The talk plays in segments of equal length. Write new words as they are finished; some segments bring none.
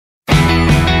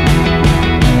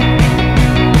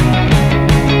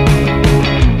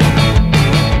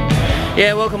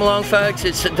Yeah, welcome along folks.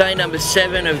 It's day number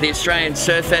 7 of the Australian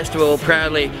Surf Festival,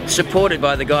 proudly supported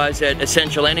by the guys at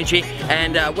Essential Energy.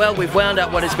 And well, we've wound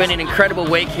up what has been an incredible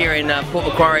week here in Port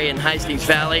Macquarie and Hastings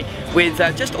Valley with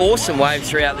just awesome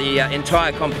waves throughout the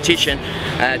entire competition.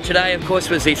 Today, of course,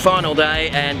 was the final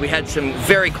day and we had some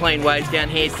very clean waves down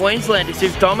here. Queenslanders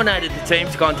who've dominated the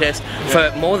teams contest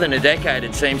for more than a decade,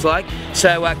 it seems like.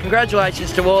 So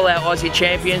congratulations to all our Aussie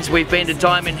champions. We've been to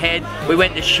Diamond Head, we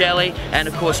went to Shelley, and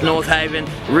of course North Haven.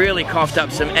 Really coughed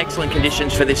up some excellent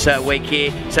conditions for this week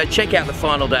here. So check out the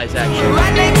final day's action.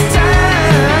 Right next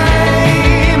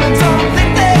time, I don't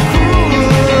think they're cool.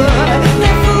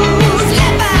 They're fools,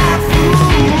 let by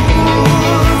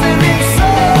fools, and it's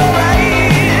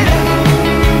alright.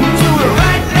 Do it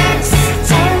right next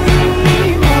time.